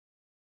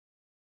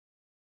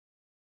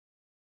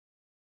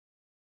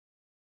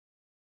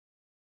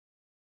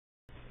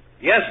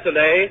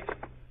Yesterday,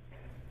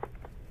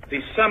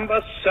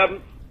 December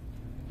 7th,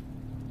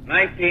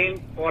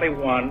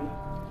 1941,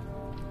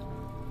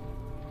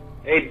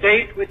 a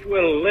date which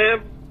will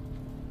live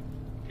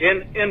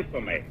in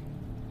infamy.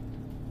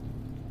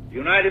 The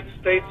United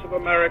States of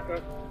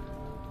America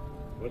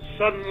was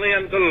suddenly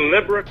and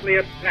deliberately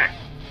attacked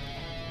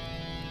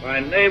by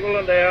naval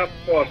and air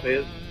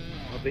forces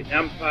of the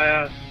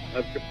Empire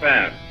of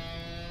Japan.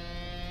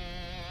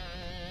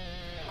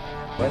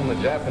 When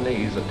the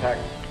Japanese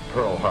attacked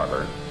Pearl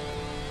Harbor,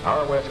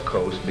 our west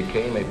coast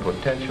became a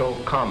potential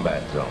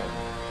combat zone.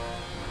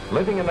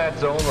 Living in that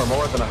zone were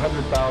more than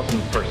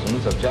 100,000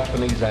 persons of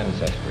Japanese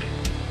ancestry,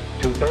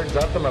 2/3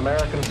 of them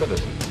American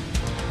citizens,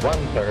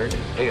 1/3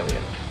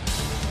 aliens.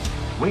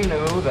 We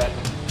knew that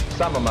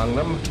some among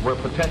them were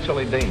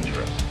potentially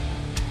dangerous.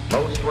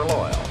 Most were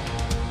loyal.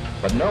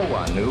 But no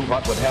one knew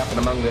what would happen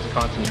among this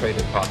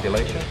concentrated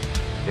population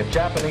if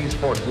Japanese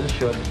forces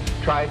should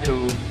try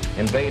to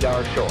invade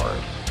our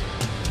shores.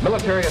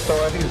 Military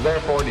authorities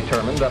therefore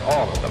determined that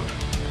all of them,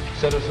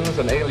 citizens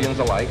and aliens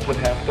alike, would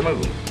have to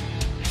move.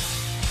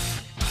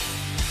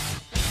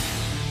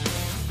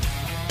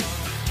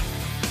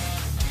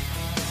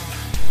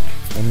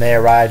 When they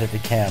arrived at the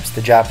camps,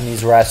 the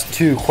Japanese were asked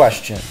two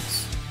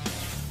questions.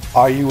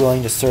 Are you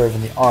willing to serve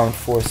in the armed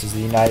forces of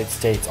the United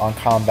States on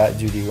combat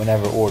duty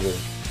whenever ordered?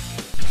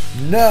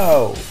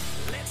 No!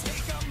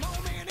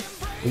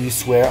 Will you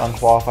swear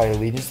unqualified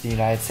allegiance to the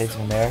United States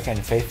of America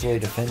and faithfully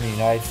defend the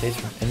United States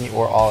from any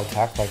or all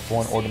attack by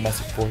foreign or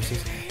domestic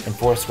forces, and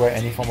forswear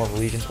any form of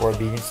allegiance or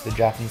obedience to the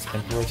Japanese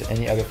Emperor or to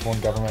any other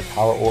foreign government,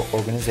 power, or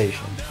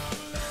organization?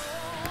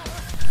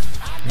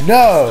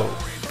 No!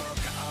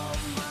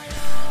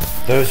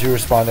 Those who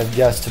responded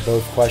yes to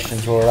both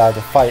questions were allowed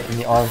to fight in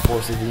the armed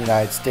forces of the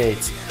United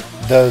States.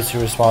 Those who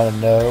responded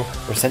no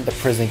were sent to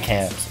prison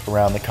camps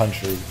around the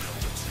country.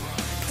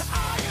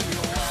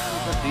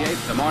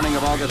 The morning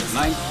of August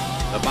 9th,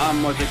 the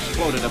bomb was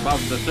exploded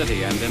above the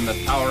city, and in the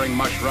towering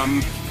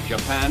mushroom,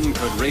 Japan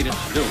could read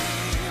its doom.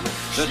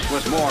 This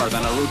was more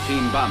than a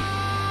routine bombing.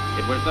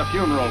 It was the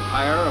funeral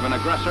pyre of an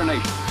aggressor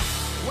nation.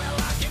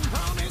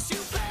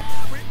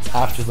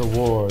 After the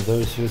war,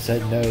 those who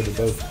said no to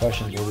both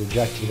questions were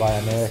rejected by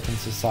American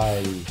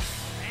society.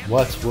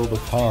 What will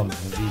become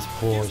of these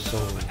poor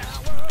souls?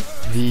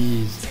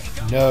 These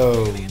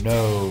no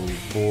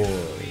boys.